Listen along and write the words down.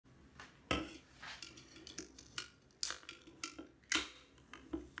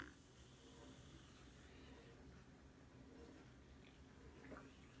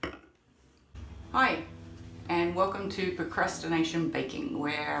and welcome to Procrastination Baking,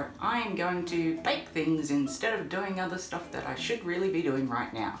 where I am going to bake things instead of doing other stuff that I should really be doing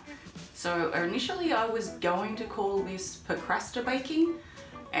right now. So initially I was going to call this Procrastinating,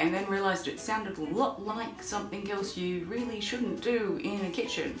 and then realised it sounded a lot like something else you really shouldn't do in a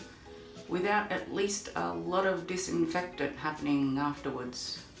kitchen without at least a lot of disinfectant happening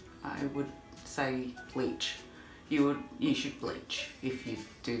afterwards. I would say bleach. You should bleach if you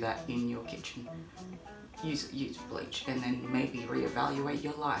do that in your kitchen. Use bleach and then maybe reevaluate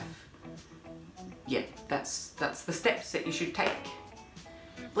your life. Yeah, that's the steps that you should take.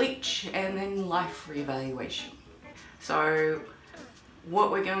 Bleach and then life reevaluation. So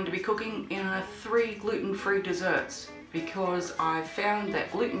what we're going to be cooking are 3 gluten-free desserts, because I've found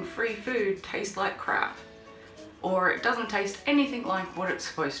that gluten-free food tastes like crap, or it doesn't taste anything like what it's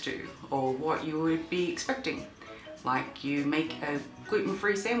supposed to, or what you would be expecting. Like you make a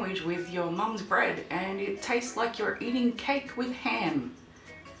gluten-free sandwich with your mum's bread and it tastes like you're eating cake with ham,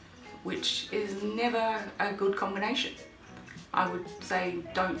 which is never a good combination. I would say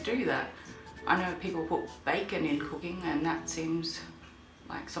don't do that. I know people put bacon in cooking and that seems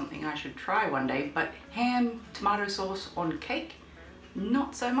like something I should try one day, but ham, tomato sauce on cake,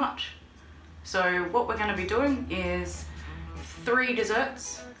 not so much. So what we're going to be doing is 3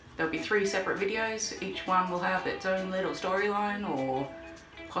 desserts. There'll be 3 separate videos. Each one will have its own little storyline or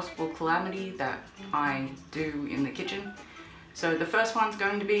possible calamity that I do in the kitchen. So the first one's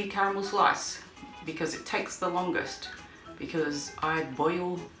going to be caramel slice, because it takes the longest, because I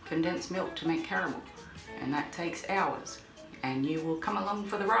boil condensed milk to make caramel, and that takes hours. And you will come along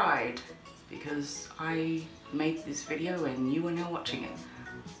for the ride, because I made this video and you are now watching it.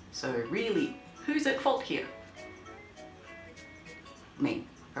 So really, who's at fault here? Me.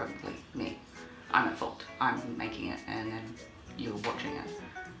 Probably me. I'm at fault. I'm making it and then you're watching it.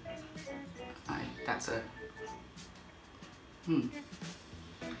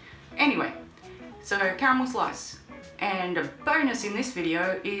 Anyway, so caramel slice. And a bonus in this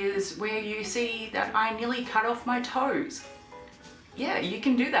video is where you see that I nearly cut off my toes. Yeah, you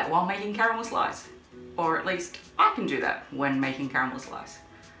can do that while making caramel slice. Or at least I can do that when making caramel slice.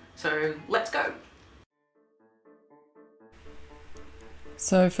 So let's go.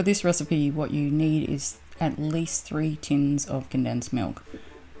 So for this recipe, what you need is at least 3 tins of condensed milk.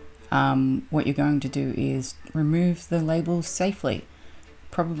 What you're going to do is remove the labels safely,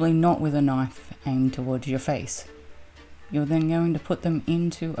 probably not with a knife aimed towards your face. You're then going to put them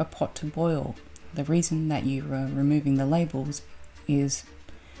into a pot to boil. The reason that you are removing the labels is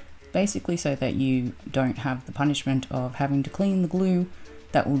basically so that you don't have the punishment of having to clean the glue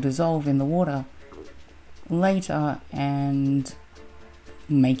that will dissolve in the water later and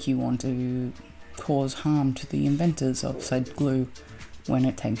make you want to cause harm to the inventors of said glue when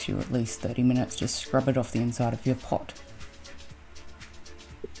it takes you at least 30 minutes to scrub it off the inside of your pot.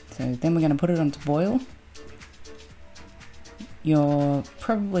 So then we're going to put it on to boil. You're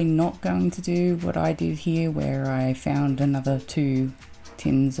probably not going to do what I did here, where I found another 2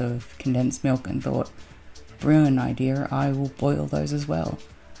 tins of condensed milk and thought, brilliant idea, I will boil those as well.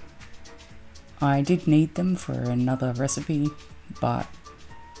 I did need them for another recipe, but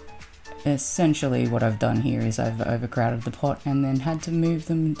essentially what I've done here is I've overcrowded the pot and then had to move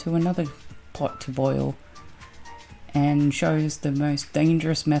them to another pot to boil, and chose the most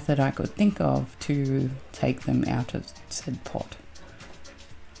dangerous method I could think of to take them out of said pot.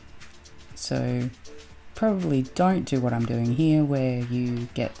 So probably don't do what I'm doing here, where you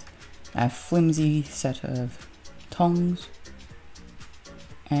get a flimsy set of tongs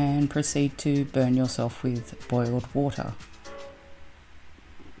and proceed to burn yourself with boiled water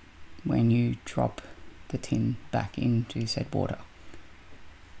when you drop the tin back into said water.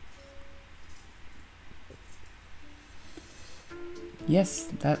 Yes,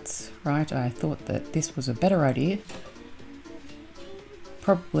 that's right, I thought that this was a better idea.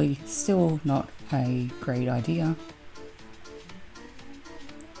 Probably still not a great idea.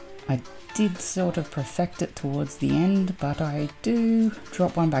 I did sort of perfect it towards the end, but I do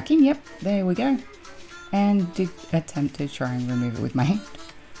drop one back in, yep, there we go. And did attempt to try and remove it with my hand.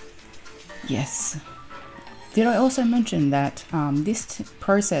 Yes. Did I also mention that this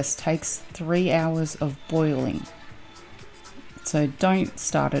process takes 3 hours of boiling? So don't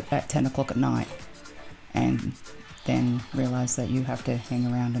start it at 10 o'clock at night and then realise that you have to hang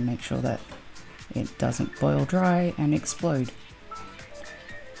around and make sure that it doesn't boil dry and explode.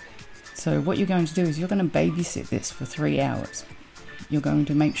 So what you're going to do is you're going to babysit this for 3 hours. You're going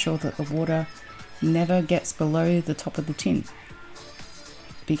to make sure that the water never gets below the top of the tin.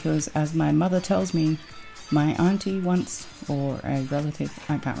 Because as my mother tells me, my auntie once, or a relative,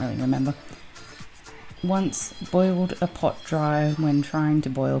 I can't really remember, once boiled a pot dry when trying to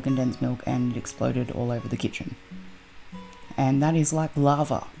boil condensed milk and it exploded all over the kitchen. And that is like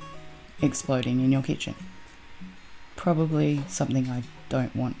lava exploding in your kitchen. Probably something I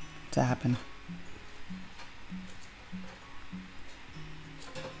don't want to happen.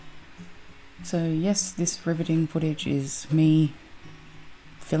 So yes, this riveting footage is me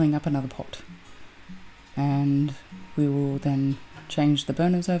filling up another pot. And we will then change the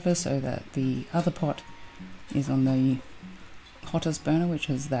burners over so that the other pot is on the hottest burner, which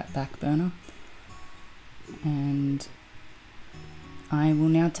is that back burner. And I will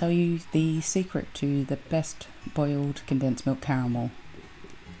now tell you the secret to the best boiled condensed milk caramel.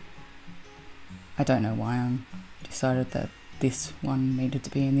 I don't know why I decided that this one needed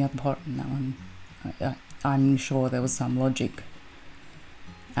to be in the other pot and that one. I'm sure there was some logic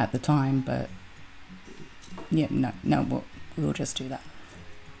at the time, but yeah, no, we'll just do that.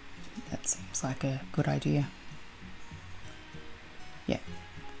 That seems like a good idea. Yeah.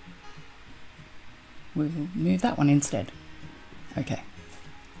 We'll move that one instead. Okay.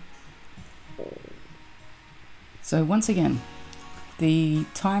 So once again, the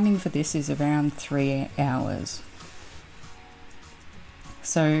timing for this is around 3 hours.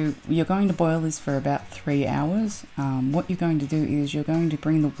 So you're going to boil this for about 3 hours. What you're going to do is you're going to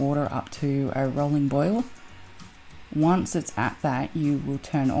bring the water up to a rolling boil. Once it's at that, you will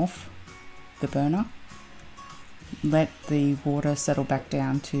turn off the burner. Let the water settle back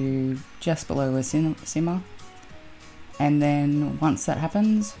down to just below a simmer. And then once that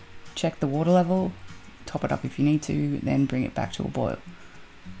happens, check the water level, top it up if you need to, then bring it back to a boil.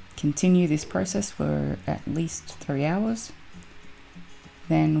 Continue this process for at least 3 hours.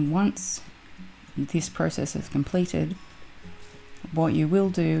 Then once this process is completed, what you will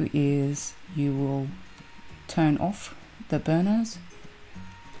do is you will turn off the burners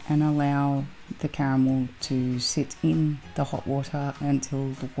and allow the caramel to sit in the hot water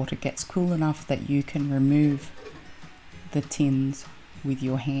until the water gets cool enough that you can remove the tins with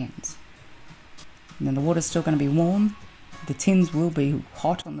your hands. And then the water's still going to be warm. The tins will be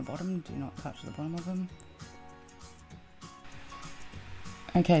hot on the bottom, do not touch the bottom of them.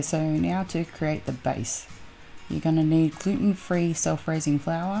 Okay, so now to create the base. You're going to need gluten-free self-raising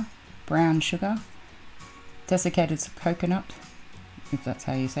flour, brown sugar, desiccated coconut, if that's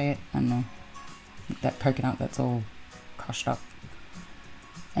how you say it, I don't know, that coconut that's all crushed up.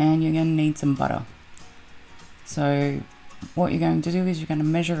 And you're going to need some butter. So what you're going to do is you're going to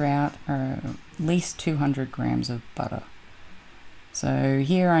measure out at least 200 grams of butter. So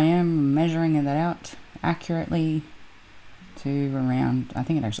here I am measuring that out accurately to around, I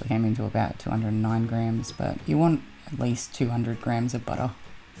think it actually came into about 209 grams, but you want at least 200 grams of butter.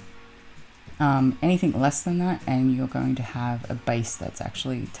 Anything less than that and you're going to have a base that's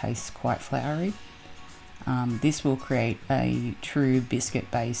actually tastes quite floury. This will create a true biscuit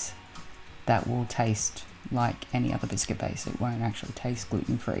base that will taste like any other biscuit base. It won't actually taste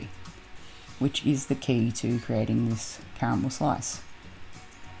gluten-free, which is the key to creating this caramel slice.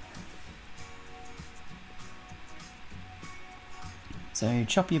 So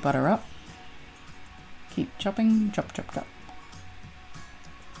chop your butter up, keep chopping, chop, chop, chop.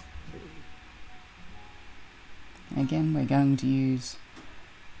 Again, we're going to use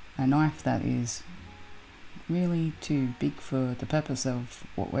a knife that is really too big for the purpose of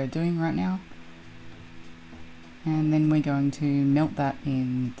what we're doing right now. And then we're going to melt that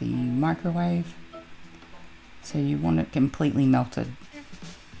in the microwave. So you want it completely melted.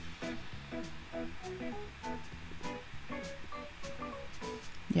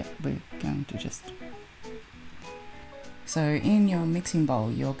 Yep, we're going to just... So in your mixing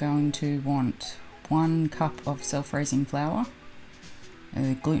bowl, you're going to want 1 cup of self-raising flour,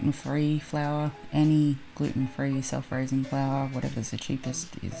 gluten-free flour, any gluten-free self-raising flour, whatever's the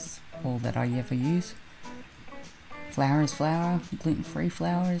cheapest is all that I ever use. Flour is flour, gluten-free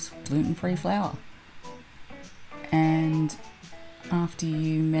flour is gluten-free flour. And after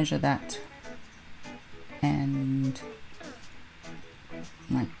you measure that and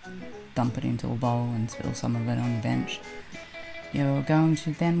like dump it into a bowl and spill some of it on the bench, you're going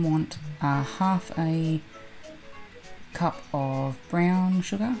to then want half a cup of brown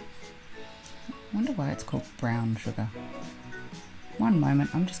sugar. I wonder why it's called brown sugar. One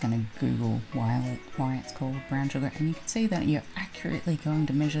moment, I'm just going to Google why it's called brown sugar, and you can see that you're accurately going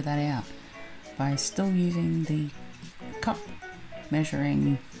to measure that out by still using the cup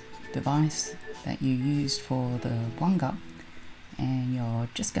measuring device that you used for the 1 cup, and you're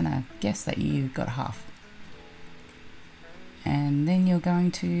just going to guess that you got half. And then you're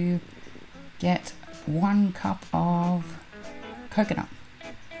going to get 1 cup of coconut,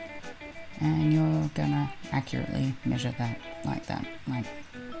 And you're gonna accurately measure that like that. Like,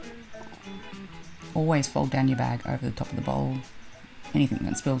 always fold down your bag over the top of the bowl. Anything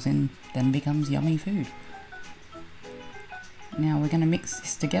that spills in then becomes yummy food. Now we're gonna mix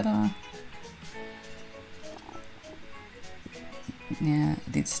this together. Now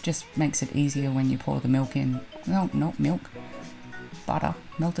this just makes it easier when you pour the milk in. No, not milk. Butter,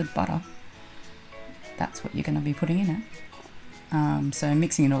 melted butter. That's what you're going to be putting in it. So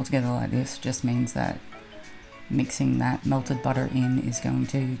mixing it all together like this just means that mixing that melted butter in is going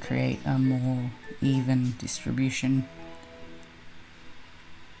to create a more even distribution.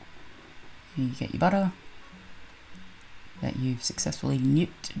 You get your butter that you've successfully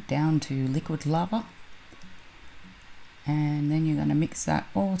nuked down to liquid lava, and then you're going to mix that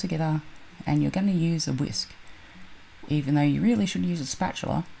all together, and you're going to use a whisk, even though you really should use a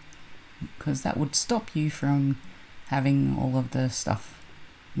spatula, because that would stop you from having all of the stuff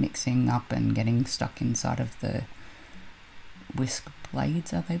mixing up and getting stuck inside of the whisk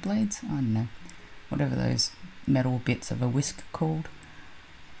blades. Are they blades? I don't know. Whatever those metal bits of a whisk are called.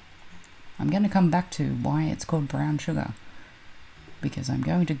 I'm going to come back to why it's called brown sugar, because I'm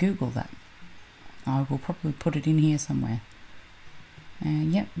going to Google that. I will probably put it in here somewhere.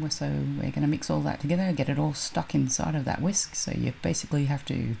 Yep, so we're going to mix all that together, get it all stuck inside of that whisk. So you basically have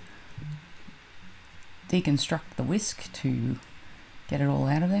to deconstruct the whisk to get it all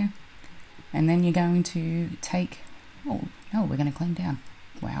out of there. And then you're going to take, oh no, we're going to clean down.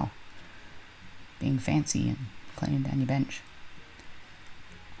 Wow, being fancy and cleaning down your bench.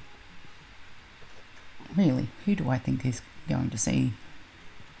 Really, who do I think is going to see?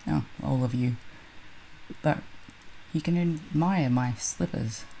 Oh, all of you. But you can admire my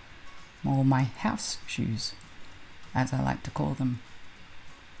slippers, or my house shoes, as I like to call them.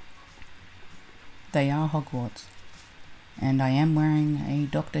 They are Hogwarts, and I am wearing a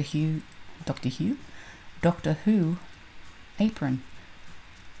Doctor Who apron.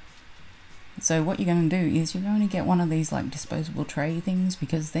 So what you're going to do is you're going to get one of these like disposable tray things,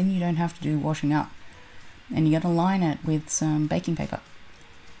 because then you don't have to do washing up, and you're going to line it with some baking paper.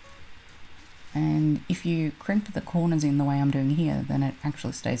 And if you crimp the corners in the way I'm doing here, then it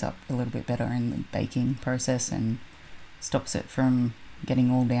actually stays up a little bit better in the baking process and stops it from getting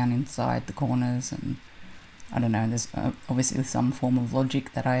all down inside the corners. And I don't know, there's obviously some form of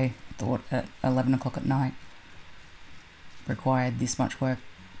logic that I thought at 11 o'clock at night required this much work.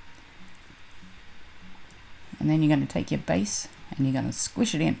 And then you're going to take your base and you're going to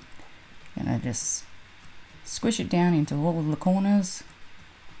squish it in. You're going to just squish it down into all of the corners.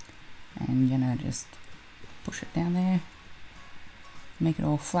 And you're going to just push it down there, make it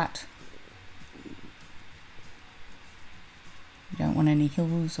all flat. You don't want any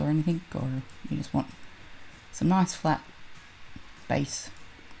hills or anything, or you just want some nice flat base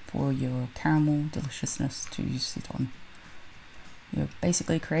for your caramel deliciousness to sit on. You're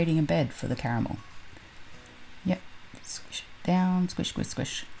basically creating a bed for the caramel. Yep, squish it down, squish, squish,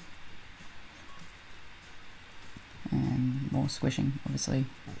 squish. And more squishing, obviously.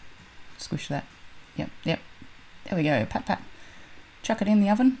 Squish that. Yep. There we go. Pat, pat. Chuck it in the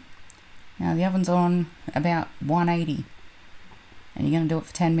oven. Now the oven's on about 180. And you're going to do it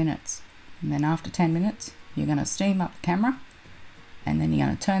for 10 minutes. And then after 10 minutes, you're going to steam up the camera. And then you're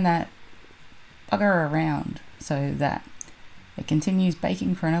going to turn that bugger around so that it continues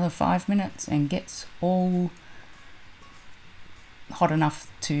baking for another 5 minutes and gets all hot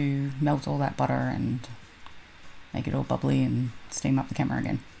enough to melt all that butter and make it all bubbly and steam up the camera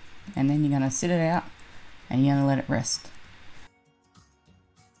again. And then you're going to sit it out and you're going to let it rest.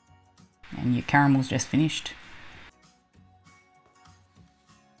 And your caramel's just finished.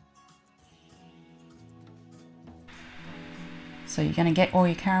 So you're going to get all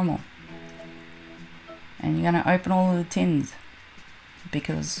your caramel and you're going to open all of the tins,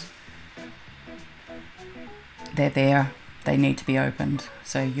 because they're there, they need to be opened.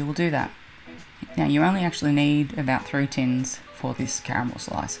 So you will do that. Now you only actually need about 3 tins for this caramel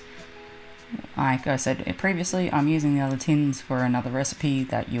slice. Like I said previously, I'm using the other tins for another recipe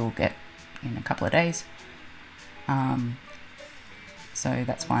that you'll get in a couple of days. So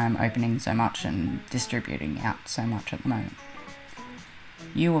that's why I'm opening so much and distributing out so much at the moment.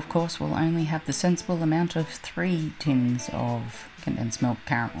 You, of course, will only have the sensible amount of 3 tins of condensed milk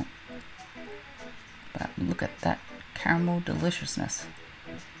caramel. But look at that caramel deliciousness.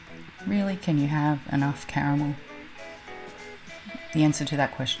 Really, can you have enough caramel? The answer to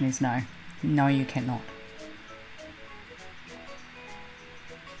that question is no. No, you cannot.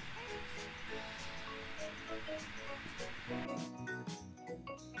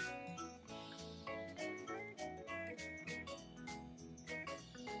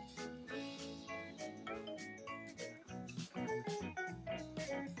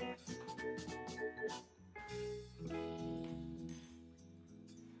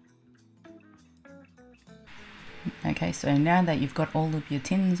 Okay, so now that you've got all of your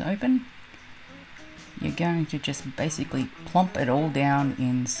tins open, you're going to just basically plump it all down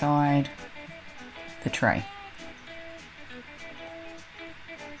inside the tray.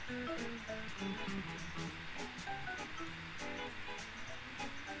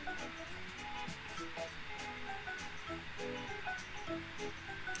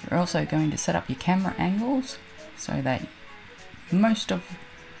 You're also going to set up your camera angles so that most of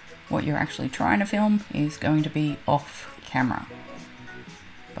what you're actually trying to film is going to be off camera.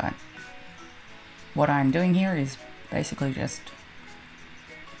 But what I'm doing here is basically just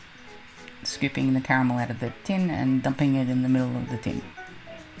scooping the caramel out of the tin and dumping it in the middle of the tin.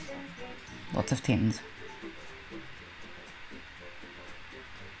 Lots of tins.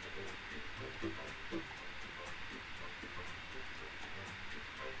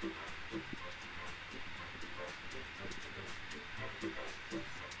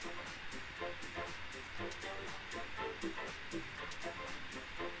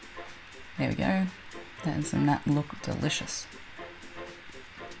 There we go. Doesn't that look delicious?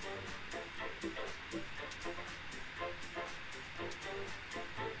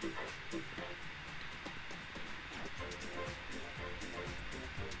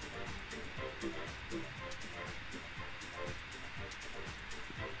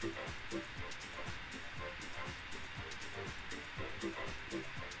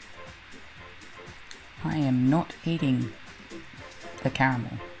 I am not eating the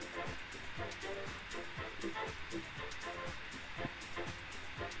caramel.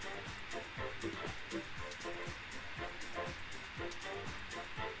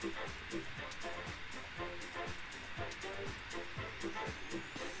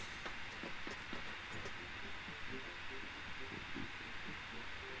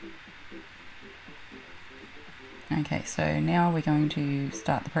 Okay, so now we're going to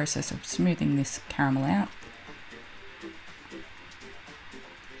start the process of smoothing this caramel out.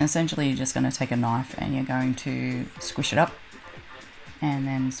 Essentially, you're just going to take a knife and you're going to squish it up and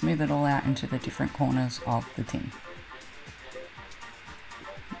then smooth it all out into the different corners of the tin.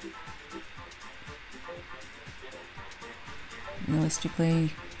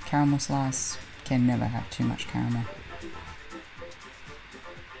 Realistically, caramel slice can never have too much caramel.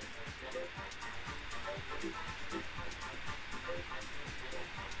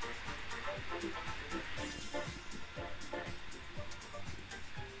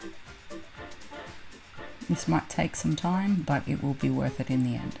 This might take some time, but it will be worth it in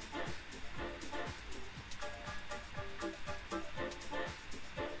the end.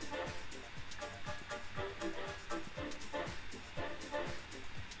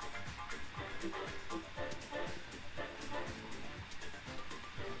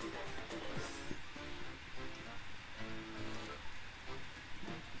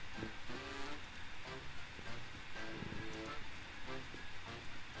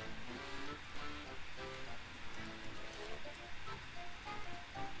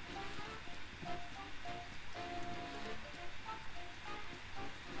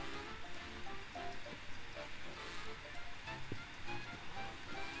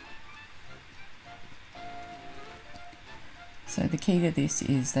 So the key to this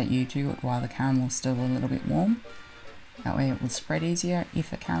is that you do it while the caramel is still a little bit warm. That way it will spread easier. If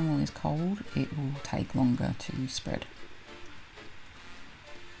the caramel is cold, it will take longer to spread.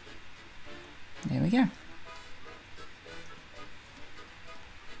 There we go.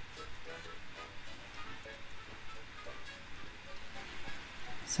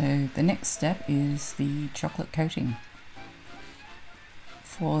 So the next step is the chocolate coating.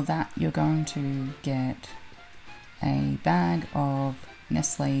 For that, you're going to get a bag of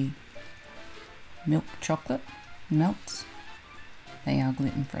Nestle milk chocolate melts. They are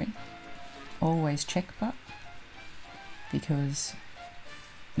gluten free. Always check but, because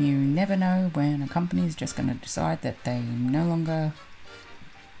you never know when a company is just going to decide that they no longer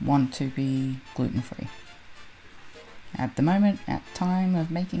want to be gluten free. At the moment, at time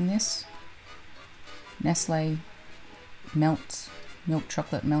of making this, Nestle melts, milk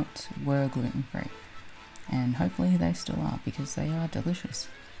chocolate melts, were gluten free. And hopefully they still are, because they are delicious.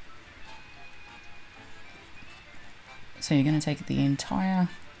 So you're going to take the entire,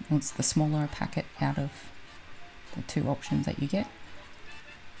 it's the smaller packet out of the two options that you get,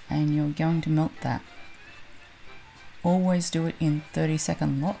 and you're going to melt that. Always do it in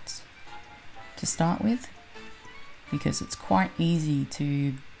 30-second lots to start with, because it's quite easy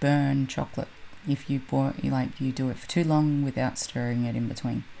to burn chocolate if you do it for too long without stirring it in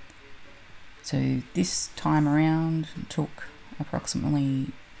between. So this time around took approximately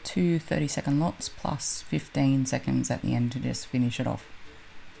 2 30-second lots plus 15 seconds at the end to just finish it off.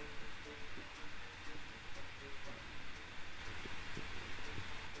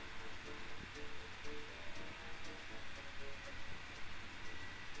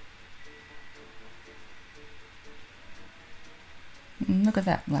 And look at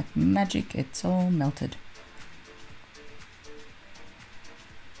that, like magic, it's all melted.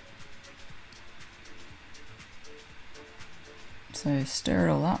 So stir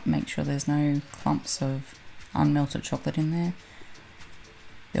it all up, make sure there's no clumps of unmelted chocolate in there.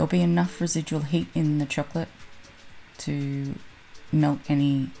 There'll be enough residual heat in the chocolate to melt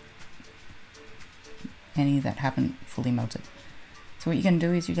any that haven't fully melted. So what you're going to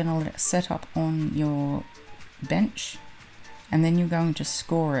do is you're going to let it set up on your bench, and then you're going to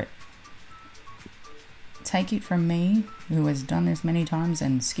score it. Take it from me, who has done this many times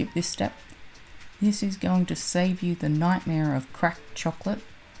and skip this step. This is going to save you the nightmare of cracked chocolate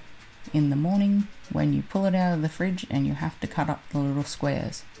in the morning when you pull it out of the fridge and you have to cut up the little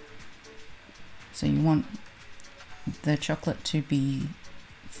squares. So you want the chocolate to be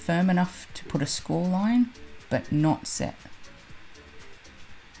firm enough to put a score line, but not set.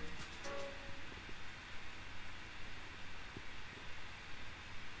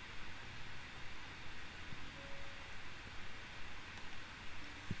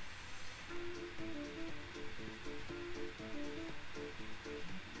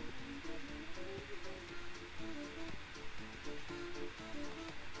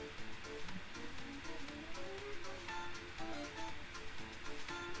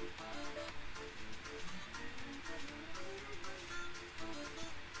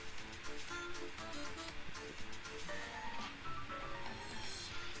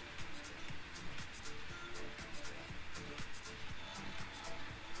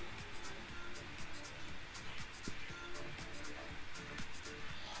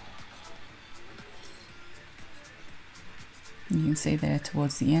 You can see there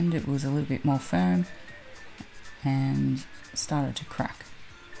towards the end it was a little bit more firm and started to crack.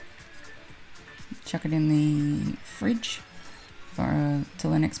 Chuck it in the fridge for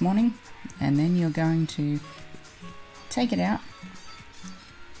till the next morning, and then you're going to take it out.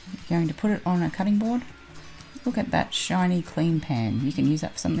 You're going to put it on a cutting board. Look at that shiny clean pan. You can use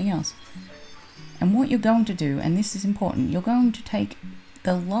that for something else. And what you're going to do, and this is important, you're going to take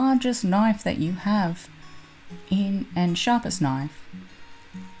the largest knife that you have and sharpest knife,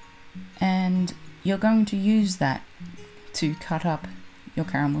 and you're going to use that to cut up your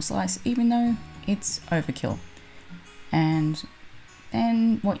caramel slice, even though it's overkill. And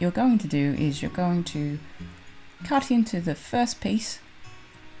then what you're going to do is you're going to cut into the first piece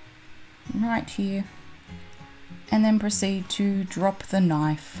right here, and then proceed to drop the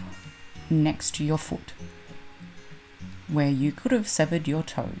knife next to your foot where you could have severed your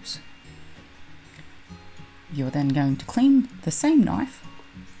toes. You're then going to clean the same knife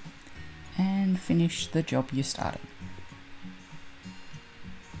and finish the job you started.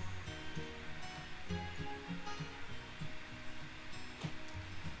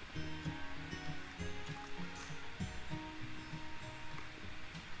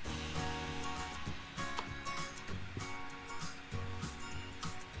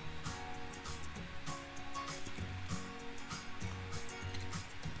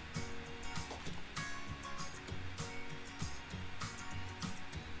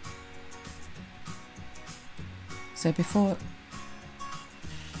 So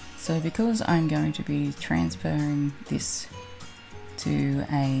because I'm going to be transferring this to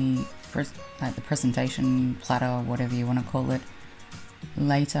like the presentation platter, whatever you want to call it,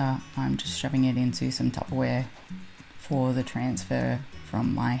 later, I'm just shoving it into some Tupperware for the transfer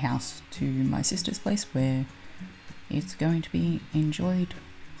from my house to my sister's place, where it's going to be enjoyed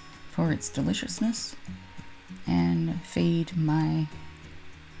for its deliciousness and feed my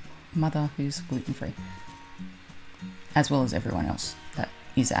mother, who's gluten-free, as well as everyone else that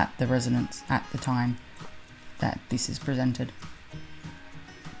is at the residence at the time that this is presented.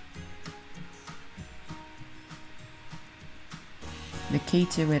 The key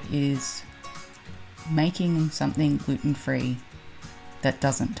to it is making something gluten-free that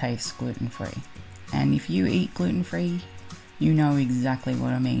doesn't taste gluten-free. And if you eat gluten-free, you know exactly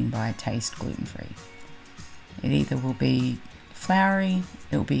what I mean by taste gluten-free. It either will be floury,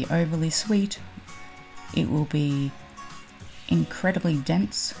 it will be overly sweet, it will be incredibly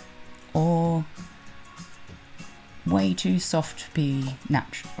dense, or way too soft to be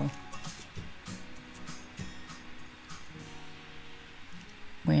natural.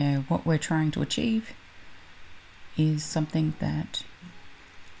 Where what we're trying to achieve is something that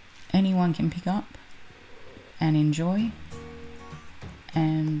anyone can pick up and enjoy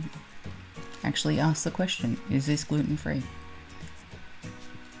and actually ask the question, is this gluten-free?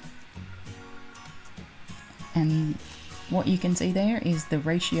 And what you can see there is the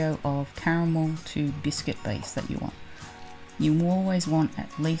ratio of caramel to biscuit base that you want. You always want at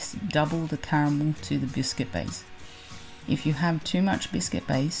least double the caramel to the biscuit base. If you have too much biscuit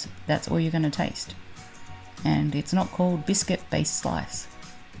base, that's all you're going to taste. And it's not called biscuit base slice,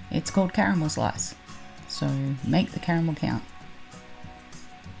 it's called caramel slice. So make the caramel count.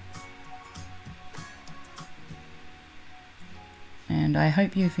 And I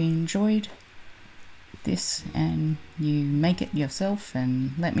hope you've enjoyed this and you make it yourself,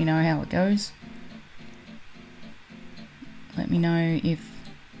 and let me know how it goes. Let me know if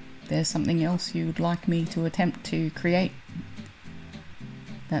there's something else you would like me to attempt to create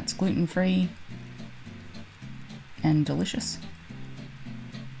that's gluten-free and delicious.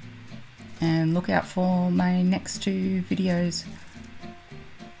 And look out for my next 2 videos.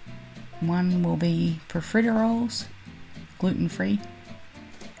 One will be profiteroles, gluten-free,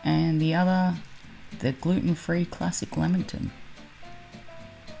 and the other, the gluten-free classic lamington.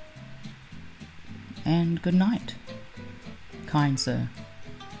 And good night, kind sir,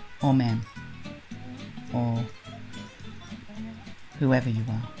 or ma'am, or whoever you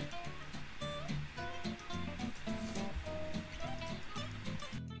are.